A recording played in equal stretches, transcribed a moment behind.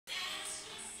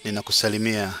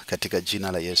Ninakusalimia katika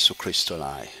jina la Yesu Kristo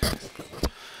hai.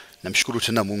 Namshukuru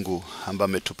tena Mungu ambaye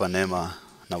ametupa neema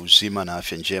na uzima na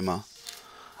afya njema,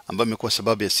 ambaye imekuwa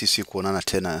sababu ya sisi kuonana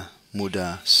tena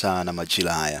muda saa na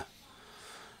majira haya.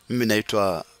 Mimi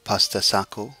naitwa Pastor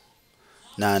Sako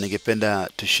na ningependa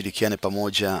tushirikiane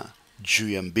pamoja juu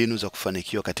ya mbinu za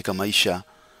kufanikiwa katika maisha.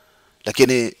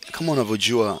 Lakini kama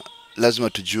unavyojua, lazima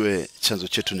tujue chanzo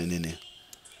chetu ni nini.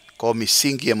 Kwa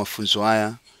misingi ya mafunzo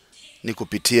haya ni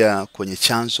kupitia kwenye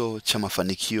chanzo cha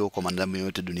mafanikio kwa mwanadamu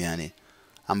yote duniani,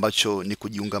 ambacho ni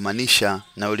kujiungamanisha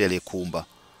na yule aliyekuumba.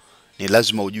 Ni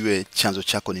lazima ujue chanzo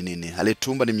chako ni nini.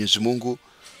 Aliyetuumba ni Mwenyezi Mungu.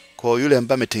 Kwa yule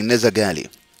ambaye ametengeneza gari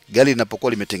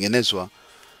linapokuwa limetengenezwa,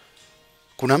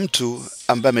 kuna mtu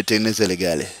ambaye ametengeneza ile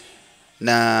gari,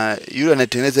 na yule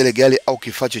anayetengeneza ile gari au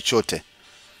kifaa chochote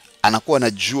anakuwa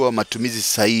anajua matumizi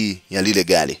sahihi ya lile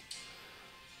gari.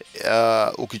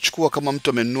 Ukichukua kama mtu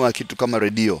amenunua kitu kama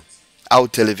radio au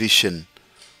television,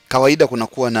 kawaida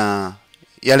kunakuwa na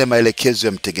yale maelekezo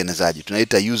ya mtengenezaji,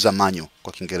 tunaita user manual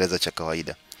kwa Kiingereza cha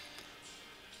kawaida.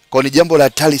 Kwa ni jambo la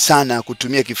hatari sana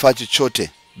kutumia kifaa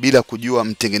chochote bila kujua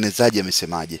mtengenezaji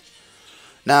amesemaje.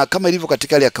 Na kama ilivyo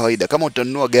katika hali ya kawaida, kama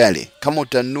utanunua gari, kama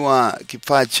utanunua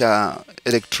kifaa cha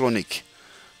electronic,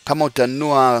 kama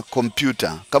utanunua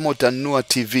kompyuta, kama utanunua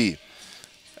TV,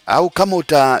 au kama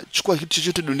utachukua kitu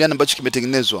chochote duniani ambacho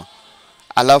kimetengenezwa,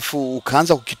 alafu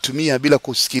ukaanza kukitumia bila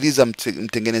kusikiliza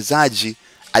mtengenezaji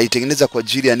alitengeneza kwa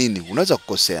ajili ya nini, unaweza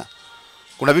kukosea.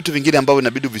 Kuna vitu vingine ambavyo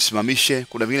inabidi visimamishe,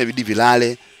 kuna vingine inabidi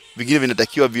vilale, vingine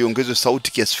vinatakiwa viongezwe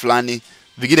sauti kiasi fulani,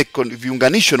 vingine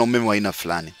viunganishwe na umeme wa aina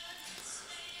fulani.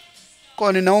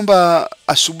 Kwa ninaomba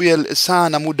asubuhi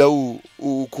sana muda huu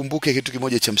ukumbuke kitu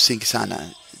kimoja cha msingi sana.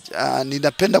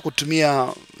 Ninapenda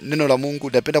kutumia neno la Mungu,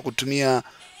 ninapenda kutumia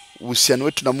uhusiano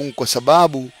wetu na Mungu, kwa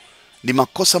sababu ni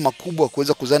makosa makubwa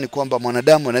kuweza kudhani kwamba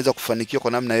mwanadamu anaweza kufanikiwa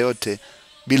kwa namna yote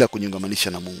bila kujiungamanisha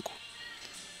na Mungu.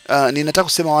 Ninataka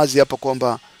kusema wazi hapa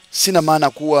kwamba sina maana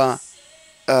kuwa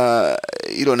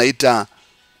hilo naita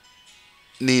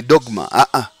ni dogma.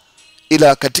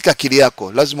 Ila katika akili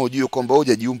yako lazima ujue kwamba wewe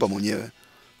hujajiumba mwenyewe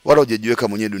wala hujajiweka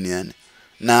mwenyewe duniani,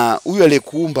 na huyu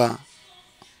aliyekuumba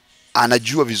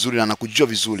anajua vizuri na anakujua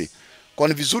vizuri. Kwa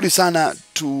ni vizuri sana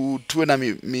tuwe na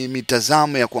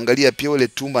mitazamo ya kuangalia pia yule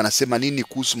tumba anasema nini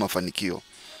kuhusu mafanikio.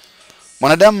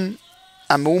 Mwanadamu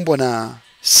ameumbwa na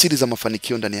siri za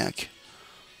mafanikio ndani yake.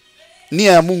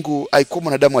 Nia ya Mungu haikuwa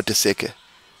mwanadamu ateseke.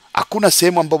 Hakuna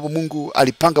sehemu ambapo Mungu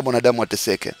alipanga mwanadamu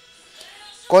ateseke.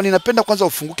 Kwa ninapenda kwanza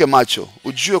ufunguke macho,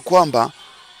 ujue kwamba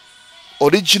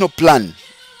original plan,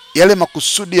 yale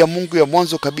makusudi ya Mungu ya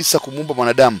mwanzo kabisa kumuumba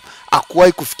mwanadamu,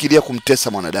 hakuwahi kufikiria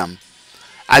kumtesa mwanadamu.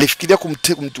 Alifikiria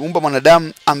kumuumba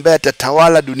mwanadamu ambaye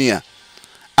atatawala dunia,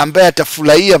 ambaye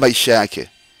atafurahia maisha yake.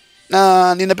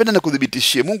 Na ninapenda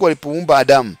nikudhibitishie, Mungu alipomuumba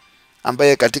Adamu,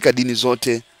 ambaye katika dini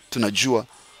zote tunajua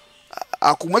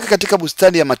akumweka katika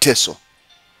bustani ya mateso.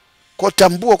 Kwa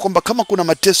tambua kwamba kama kuna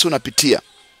mateso unapitia,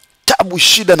 tabu,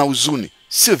 shida na huzuni,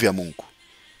 sio vya Mungu.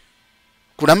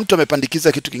 Kuna mtu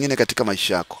amepandikiza kitu kingine katika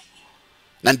maisha yako.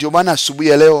 Na ndio maana asubuhi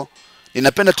ya leo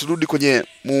ninapenda turudi kwenye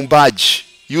muumbaji,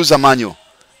 user manual.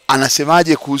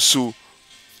 Anasemaje kuhusu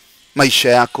maisha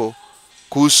yako,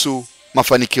 kuhusu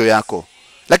mafanikio yako.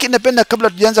 Lakini napenda kabla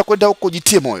tujaanza kwenda huko,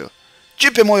 jitie moyo.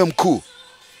 Jipe moyo mkuu.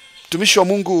 Mtumishi wa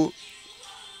Mungu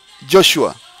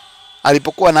Joshua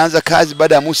alipokuwa anaanza kazi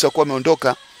baada ya Musa kuwa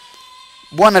ameondoka,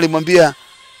 Bwana alimwambia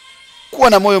kuwa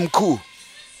na moyo mkuu,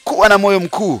 kuwa na moyo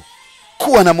mkuu,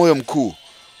 kuwa na moyo mkuu.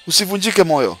 Usivunjike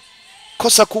moyo.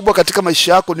 Kosa kubwa katika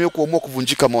maisha yako ni kuamua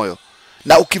kuvunjika moyo.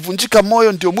 Na ukivunjika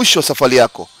moyo ndio mwisho wa safari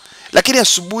yako. Lakini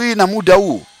asubuhi na muda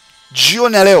huu,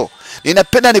 jioni ya leo,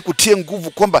 ninapenda nikutie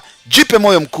nguvu kwamba jipe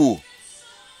moyo mkuu.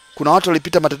 Kuna watu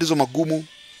walipita matatizo magumu,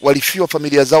 walifiwa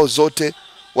familia zao zote,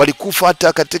 walikufa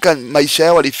hata katika maisha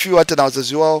yao, walifiwa hata na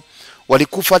wazazi wao,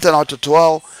 walikufa hata na watoto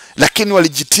wao, lakini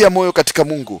walijitia moyo katika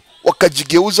Mungu,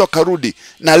 wakajigeuza, wakarudi,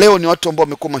 na leo ni watu ambao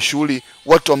wamekuwa mashuhuri,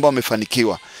 watu ambao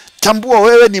wamefanikiwa. Tambua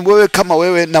wewe ni wewe kama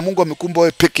wewe, na Mungu amekuumba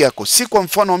wewe peke yako, si kwa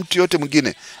mfano wa mtu yote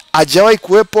mwingine. Hajawahi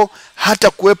kuwepo hata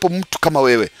kuwepo mtu kama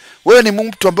wewe. Wewe ni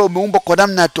mtu ambaye umeumbwa kwa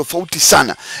namna tofauti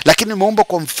sana, lakini umeumbwa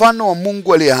kwa mfano wa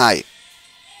Mungu aliye hai.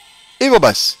 Hivyo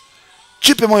basi,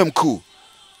 jipe moyo mkuu.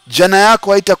 Jana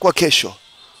yako haitakuwa kesho,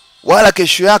 wala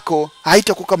kesho yako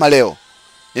haitakuwa kama leo.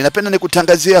 Ninapenda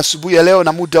nikutangazia asubuhi ya leo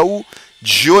na muda huu,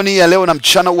 jioni ya leo na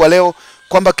mchana huu wa leo,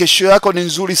 kwamba kesho yako ni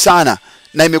nzuri sana,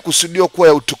 na imekusudiwa kuwa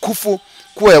ya utukufu,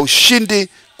 kuwa ya ushindi,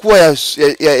 kuwa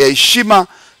ya heshima,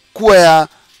 kuwa ya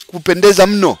kupendeza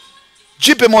mno.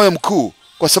 Jipe moyo mkuu,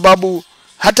 kwa sababu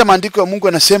hata maandiko ya Mungu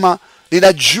yanasema,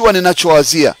 ninajua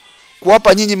ninachowazia,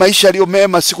 kuwapa nyinyi maisha yaliyo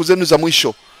mema siku zenu za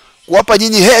mwisho. kuwapa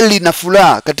nyinyi heri na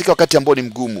furaha katika wakati ambao ni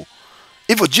mgumu.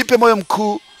 Hivyo jipe moyo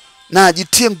mkuu na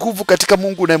jitie nguvu katika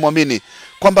Mungu unayemwamini,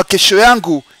 kwamba kesho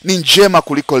yangu ni njema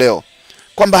kuliko leo.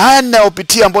 Kwamba haya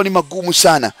ninayopitia ambao ni magumu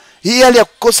sana, hii hali ya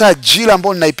kukosa ajira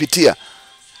ambao ninaipitia,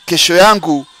 kesho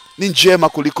yangu ni njema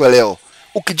kuliko leo.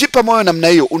 Ukijipa moyo namna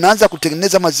hiyo, unaanza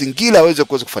kutengeneza mazingira yaweze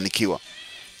kuweza kufanikiwa.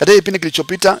 Katika kipindi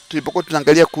kilichopita tulipokuwa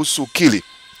tunaangalia kuhusu ukiri,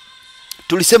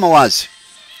 tulisema wazi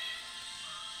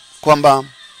kwamba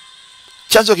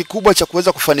chanzo kikubwa cha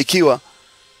kuweza kufanikiwa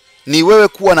ni wewe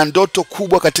kuwa na ndoto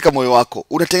kubwa katika moyo wako.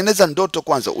 Unatengeneza ndoto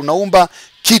kwanza, unaumba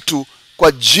kitu kwa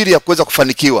ajili ya kuweza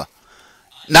kufanikiwa.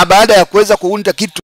 Na baada ya kuweza kuunda kitu